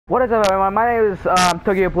What is up, everyone? My name is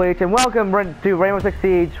Tokyo Bleach, and welcome to Rainbow Six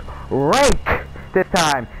Siege Rank this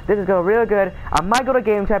time. This is going real good. I might go to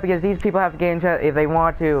game chat because these people have game chat if they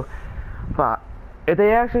want to, but if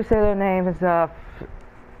they actually say their names and stuff,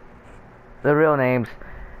 their real names,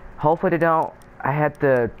 hopefully they don't. I had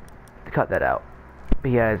to cut that out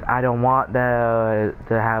because I don't want to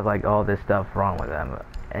have like all this stuff wrong with them,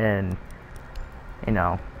 and you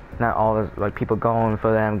know. Not all this, like people going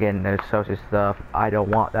for them, getting their social stuff. I don't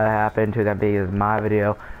want that to happen to them because it's my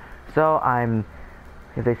video. So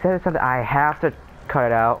if they said something, I have to cut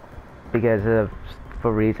it out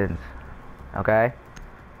for reasons. Okay.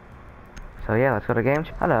 So yeah, let's go to game.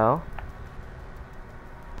 Hello.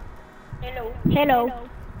 Hello. Hello.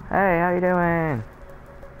 Hey, how you doing?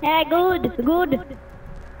 Yeah, good.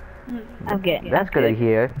 I'm good. That's good to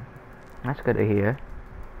hear. That's good to hear.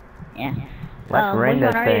 Yeah. Let's ring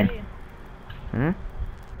this thing.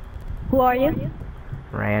 Who are you?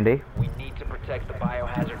 Randy. We need to protect the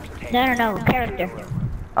biohazard container. No, character.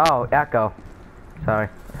 Oh, Echo. Sorry.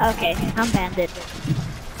 Okay, I'm Bandit.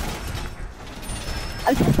 I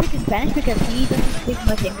was just speaking Spanish because he doesn't speak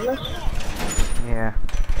much English. Yeah.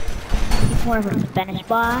 He's more of a Spanish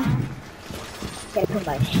boy. Gotta put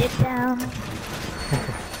my shit down.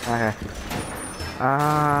 Okay.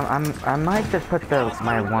 I might just put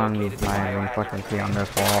my reinforcement key on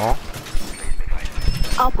this wall.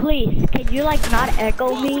 Oh please, can you like not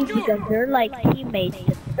echo me because they're like teammates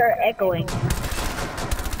that start echoing.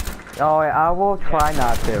 Oh, yeah, I will try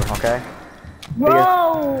not to, okay?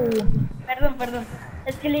 Bro! Perdón.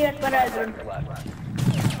 Es que le iba a esperar el drone.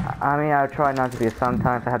 I mean, I try not to because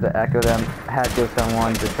sometimes I have to echo them. I have to give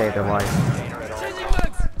someone to save their life.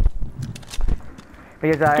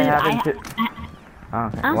 Because I haven't.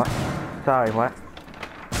 Okay, what? Sorry, what?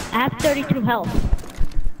 I have 32 health.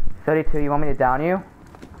 32, you want me to down you?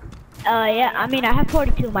 Yeah, I mean, I have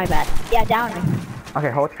 42, my bad. Yeah, down me. Okay,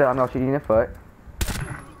 hold still, I'm gonna shoot you in the foot.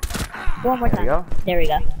 One more time. There we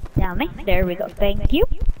go. Down me. There we go. Thank you.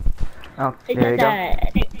 Oh, there you go.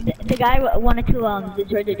 The guy wanted to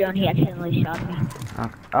destroy the drone, he accidentally shot me.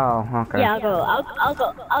 Oh, okay. Yeah,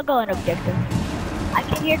 I'll go on objective. I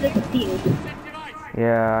can hear the field.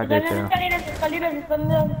 Yeah, I did too.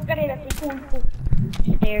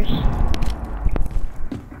 Stairs.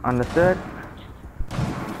 Understood?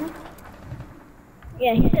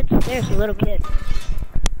 Yeah, he said stairs, a little kid.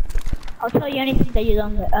 I'll tell you anything that you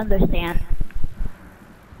don't understand.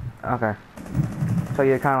 Okay. So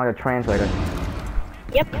you're kind of like a translator.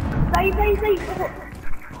 Yep.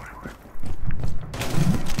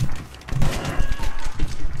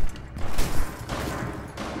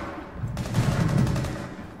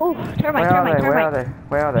 Ooh, termite.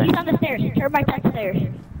 Where are they? He's on the stairs. Termite's upstairs.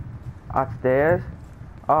 Upstairs?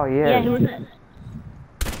 Oh, yeah. Yeah, he was.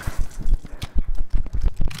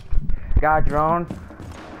 Got a drone?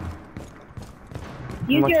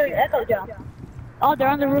 Use your echo drone. Oh, they're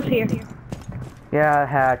on the roof here. Yeah,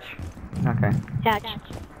 hatch. Okay. Hatch.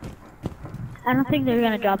 I don't think they're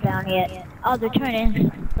gonna drop down yet. Oh, they're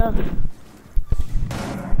turning stuff.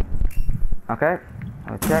 Okay.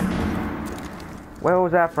 Let's check. Where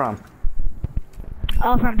was that from?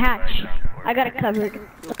 Oh, from hatch. I got it covered.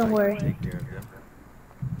 Don't worry.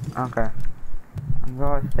 Okay. I'm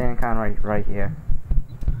going to stand kind of right here.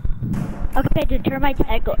 Okay, the termite's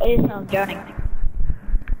echo is droning.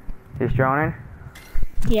 He's droning?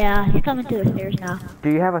 Yeah, he's coming to the stairs now. Do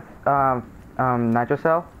you have a nitro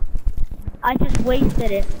cell? I just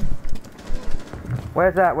wasted it.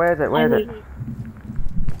 Where's that? Where is it?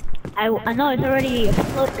 I know it's already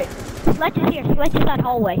exploded. Sledge is here. Sledge is that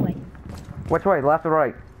hallway. Which way? Left or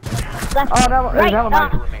right? Left. Oh, no, right. never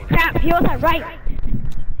mind. Crap, he was at right.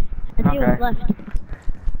 And he was left.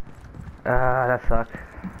 That sucked.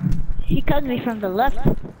 He cut me from the left.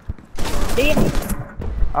 See?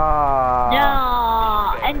 No,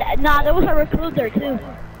 and there was a recruiter too.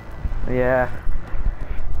 Yeah.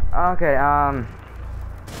 Okay,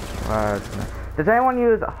 does anyone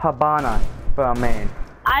use Habana for a main?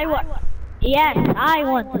 Yes, I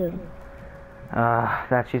want to.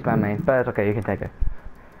 She's my main, but it's okay, you can take her.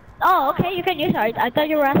 Oh, okay, you can use her. I thought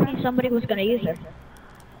you were asking somebody who's gonna use her.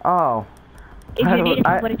 Oh. If you needed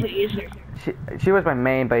somebody to use her. She was my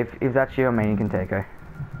main, but if that's your main, you can take her.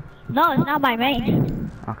 No, it's not my main.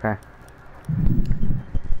 Okay.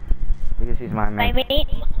 Because she's my main.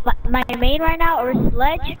 My main right now, or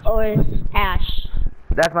Sledge, or Ash.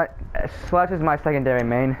 That's my... Sledge is my secondary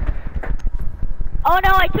main. Oh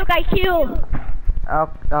no, I took IQ! Oh,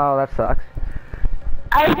 that sucks.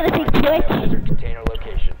 I was gonna take Twitch. Container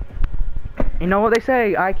location. You know what they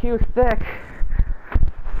say, IQ is thick.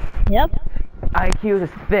 Yep. IQ is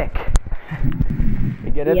thick.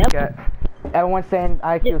 You get it? Yep. Okay. Everyone's saying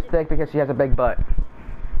I feel sick because she has a big butt.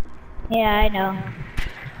 Yeah, I know.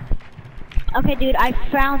 Okay, dude, I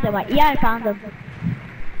found them. Yeah, I found them.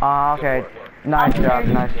 Oh, okay. Nice job,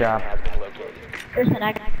 nice job. There's an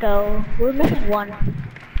echo. We're missing one.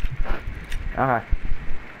 Okay.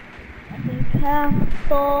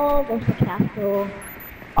 Castle. There's a castle.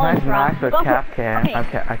 Oh, Nice, it's nice wrong. with Go cap for- can.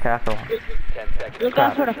 okay. A castle. Look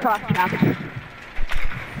out for the frost trap.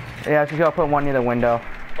 Yeah, she's gonna put one near the window.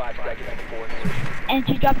 5 seconds before insertion. And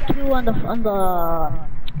she dropped two on the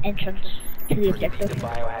entrance to the objective. The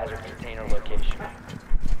biohazard container location.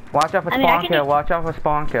 Watch out for I mean, I spawn can kill. do- Watch out for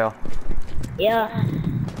spawn kill. Yeah.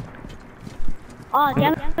 Oh,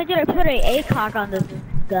 damn it, I put an ACOG on the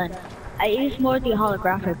gun. I used more the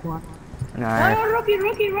holographic one. Nice.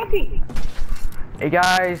 Rookie! You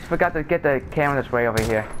guys forgot to get the camera that's way over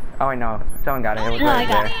here. Oh wait, no, someone got it. It was No, right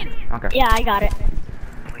I got there. it. Okay. Yeah, I got it.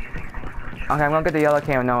 Okay, I'm gonna get the yellow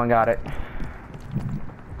camera. No one got it.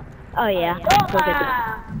 Oh, yeah. Go get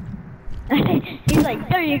it. He's like,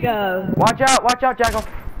 there you go. Watch out, Jackal.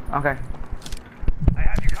 Okay. I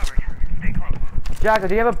have you covered. Stay close. Jackal,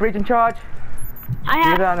 do you have a breach in charge?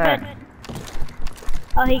 I Leave it on have. there.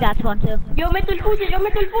 Oh, he got one too. Yo meto el puse.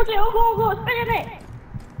 Ojo, espérate.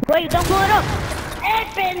 Wait, don't blow it up.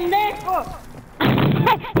 Pendejo.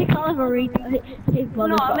 He called him a retard.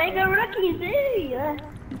 No, make a rookie, sí.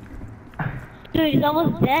 Dude, he's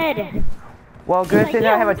almost dead. Well, good like, thing "You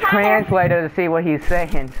I have a mother-" translator to see what he's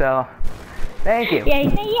saying, so thank you. Yeah,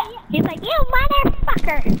 he's like, you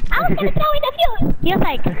motherfucker. I was gonna throw in a few. He was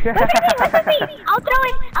like, wait for me. I'll throw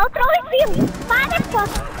in few. You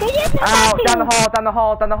motherfucker. Can you say Ow, that down the hall, down the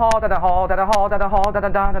hall, down the hall, down the hall, down the hall, down the hall, down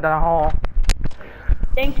the hall, down the hall.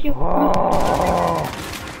 Thank you. Oh.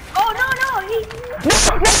 Oh,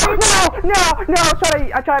 no. No,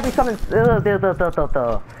 I try to be something.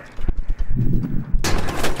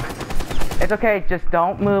 It's okay, just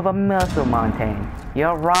don't move a muscle, Montaigne.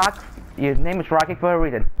 Your name is Rocky for a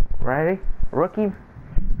reason. Ready? Rookie?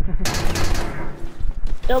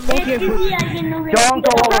 Don't move your boots. Don't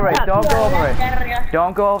go over it, don't go over it.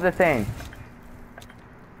 Don't go over the thing.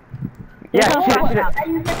 Yeah, shoot it.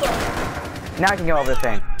 Now I can go over the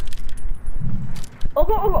thing.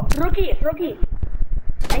 Ojo, Rookie.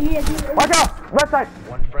 Ahí. Watch out! Left side!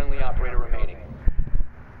 One friendly operator remaining.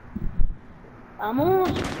 Vamos.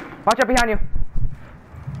 Watch out behind you!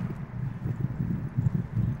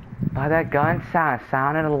 Oh, that gun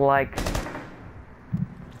sounded like...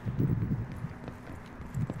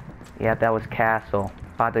 Yeah, that was Castle.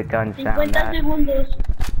 How the gun sound 50 that. segundos.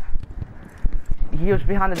 He was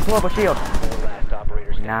behind the deployable shield. 4 last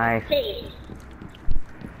operators. Nice. 50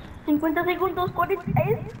 segundos, 40.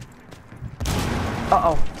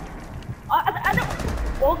 Uh-oh.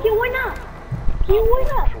 Oh, qué buena.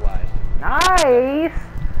 Neutralized. Nice!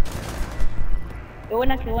 Qué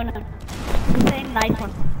buena. He's saying nice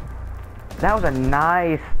one. That was a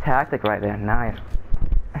nice tactic right there. Nice.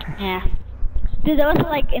 Yeah. Dude, there was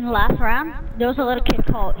like in the last round, there was a little kid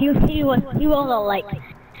called. He was like,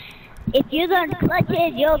 if you don't clutch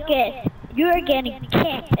it, you're getting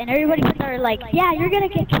kicked, and everybody started like, yeah, you're gonna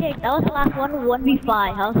get kicked. That was the last one, 1v5.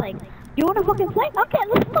 I was like, you wanna fucking play? Okay,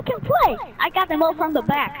 let's fucking play. I got them all from the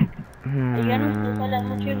back. Ya no se habla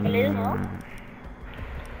mucho inglés, ¿no?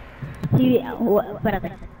 Sí,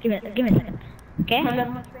 espérate, give me a second. ¿Qué? Hablar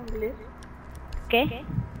mucho inglés. ¿Qué?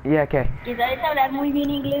 Yeah, okay. ¿Y sabes hablar muy bien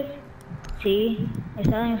inglés? Sí,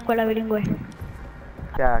 estaba en escuela bilingüe.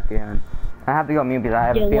 Yeah, again. I have to go mute because I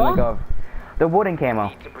have a You feeling what? of the wooden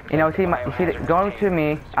camo. You know, go to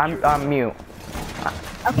me. I'm mute.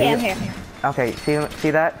 Okay, I'm here. Okay, see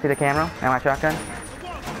that? See the camera and my shotgun?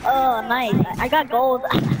 Oh, nice. I got gold.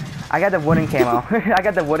 I got the wooden camo. I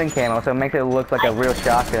got the wooden camo, so it makes it look like a real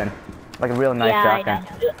shotgun, like a real nice yeah, shotgun.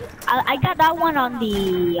 I know. I got that one on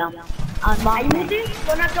the on my. Mute,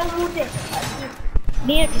 pon acá un mute.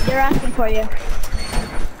 Mute, they're asking for you.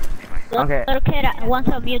 Okay. Little kid wants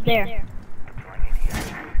a mute there.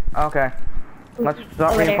 Okay. Let's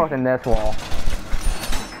start Over there. reinforcing this wall.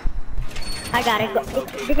 I got it.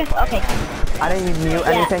 Okay. I didn't mute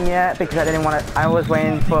anything yet because I didn't want to. I was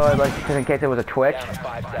waiting for like just in case it was a twitch.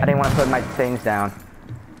 I didn't want to put my things down.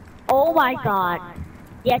 Oh my god.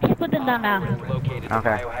 Yeah, just put them down now. Located the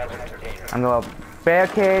Okay. biohazard container. I'm gonna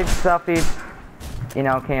barricade, selfie,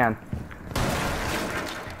 can.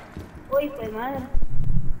 Uy, pues madre.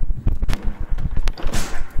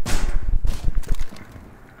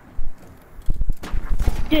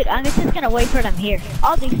 Dude, I'm just gonna wait for them here.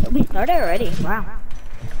 Oh, we started already. Wow.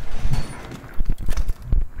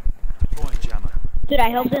 Dude, I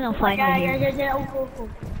hope they don't find me here. Ya, ojo.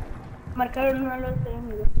 Marcaron uno a los 3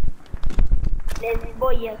 amigos. Les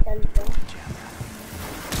voy a saltar.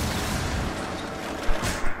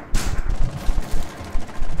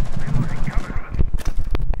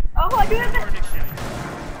 Oh, ayúdame.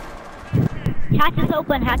 Hatch is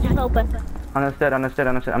open, hatch is open. Understood. I'm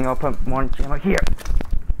gonna put more jammer here.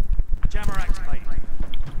 Jammer activated.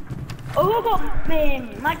 Oh,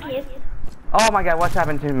 Marquis. Oh my god, what's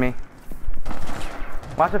happened to me?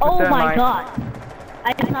 Watch it for Oh my thermite. god.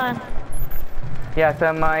 I just saw. Yeah,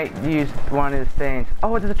 thermite used one of his things.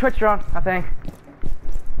 Oh, there's a Twitch drone, I think.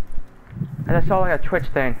 I just saw like a Twitch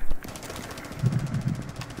thing.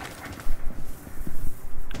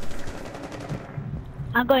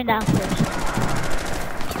 I'm going downstairs.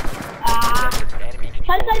 Enemy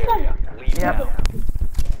Sal. Leave Yep. now.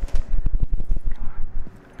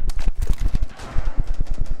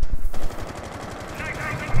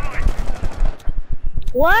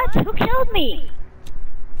 What? Who killed me?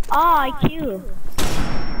 Oh, IQ.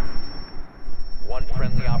 One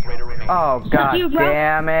friendly operator remaining. Oh god you, bro.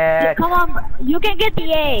 damn it! Come on, you can get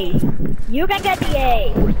the A. You can get the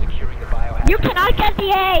A. We're securing the biohazard. You cannot get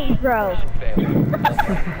the A's, bro.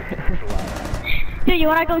 Dude, you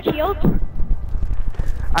wanna go shield?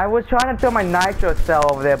 I was trying to throw my nitro cell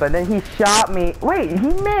over there, but then he shot me. Wait, he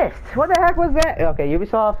missed. What the heck was that? Okay,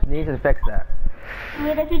 Ubisoft needs to fix that.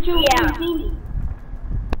 Yeah.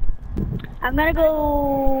 I'm gonna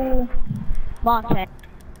go Monte.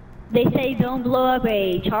 They say don't blow up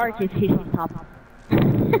a charge if he's on top.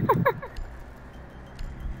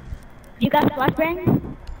 You got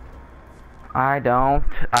flashbang? I don't.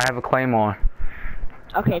 I have a claymore.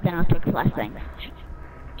 Okay, then I'll take flashbang.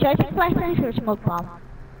 Should I take flashbang or smoke bomb?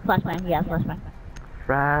 Flashbang, yeah, flashbang.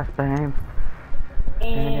 Flashbang.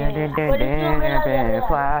 Eh,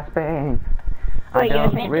 Flashbang. I Wait, you're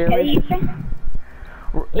don't saying really. Teddy?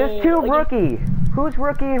 There's two rookie. Who's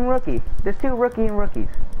rookie and rookie? There's two rookie and rookies.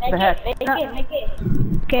 The heck? ¿Qué?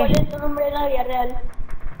 ¿Cuál Okay. es tu nombre en la vida real?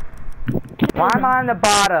 Why am I on the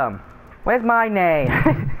bottom? Where's my name?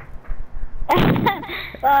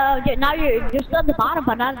 Now you're still at the bottom,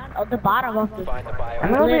 but not at the bottom of the. Find the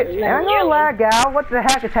I'm gonna lag out. What the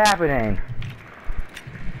heck is happening?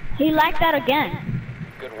 He lagged out again.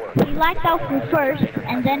 Good work. He lagged out from first,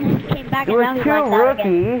 and then he came back, There and now was he lagged out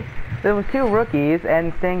again. rookies. There was two rookies,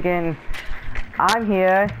 and thinking, I'm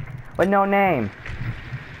here with no name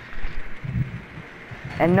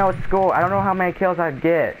and no score. I don't know how many kills I'd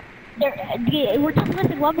get. We're just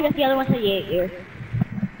missing one because the other one's a here.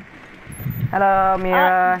 Hello,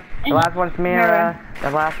 Mira. The last one's Mira. Mira. The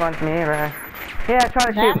last one's Mira. Yeah, try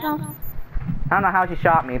to shoot. I don't know how she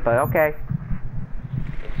shot me, but okay.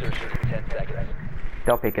 Insertion in 10 seconds.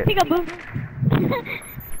 Don't pick it. Peekaboo.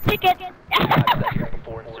 Pick it. 5 seconds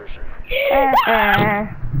before insertion.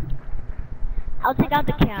 I'll take out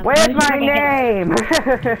the cam. Where's my name?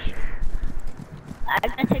 I'm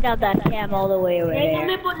gonna take out that cam all the way over Ya there.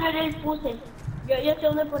 me poner el puse. Yo sé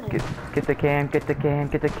dónde poner. Get the cam, get the cam,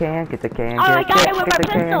 get the cam, get the cam. Oh, I got it with get my the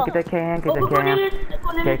cam, pistol. get the cam, get the Con cam. el spawn.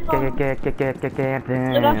 Get the cam.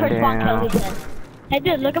 Look out for spawn kill, he said. Hey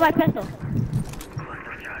dude, look at my pistol.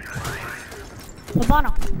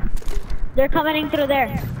 Habano. They're coming in through there.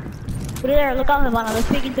 Through there, look out Habano, they're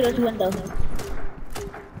peeking through this window.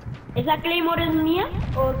 ¿Esa Claymore es mía?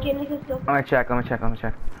 ¿O quién es esto? Let me check.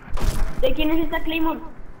 ¿De quién es esta Claymore?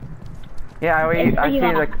 Yeah, I see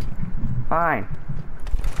Ivana. like, fine.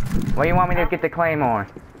 What do you want me to get the claymore?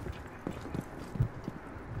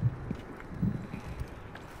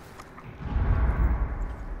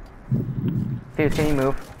 Dude, can you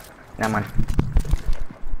move? Never mind.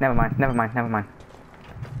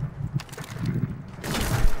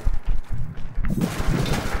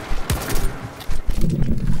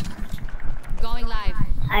 Going live.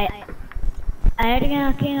 ¿Hay alguien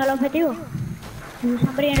aquí en el objetivo? ¿Is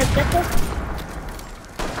somebody in objective?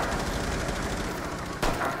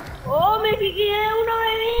 ¡Oh, me piqué una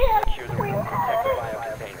bebida! Secure the room. Protect the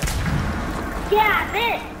biocontainer. ¿Qué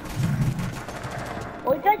haces?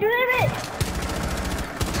 Oiga, ayúdeme.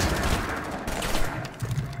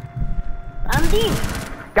 Andy,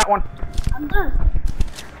 Got one. I'm done.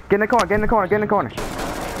 Get in the corner. Secure the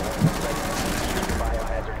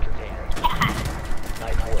biohazard container.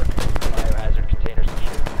 Nice work. Biohazard container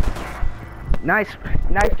secured. Nice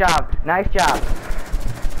job.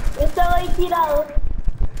 Yo estaba ahí tirado.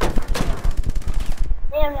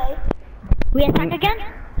 Mírame ahí. We attack again?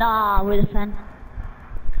 Nah, we defend.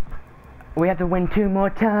 We have to win two more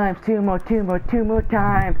times. Dude, why did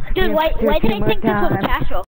I think this was casual?